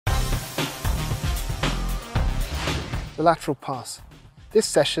the lateral pass. This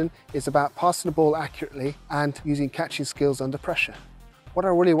session is about passing the ball accurately and using catching skills under pressure. What I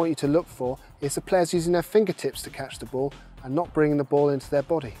really want you to look for is the players using their fingertips to catch the ball and not bringing the ball into their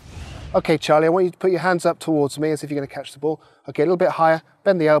body. Okay, Charlie, I want you to put your hands up towards me as if you're going to catch the ball. Okay, a little bit higher,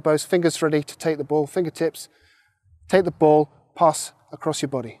 bend the elbows, fingers ready to take the ball, fingertips, take the ball, pass across your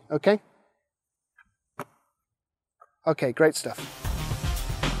body, okay? Okay, great stuff.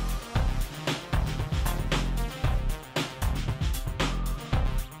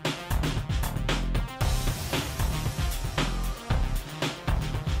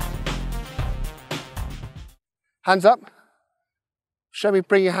 Hands up. Show me,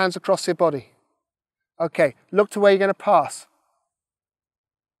 bring your hands across your body. Okay, look to where you're going to pass.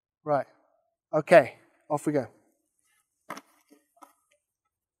 Right. Okay, off we go.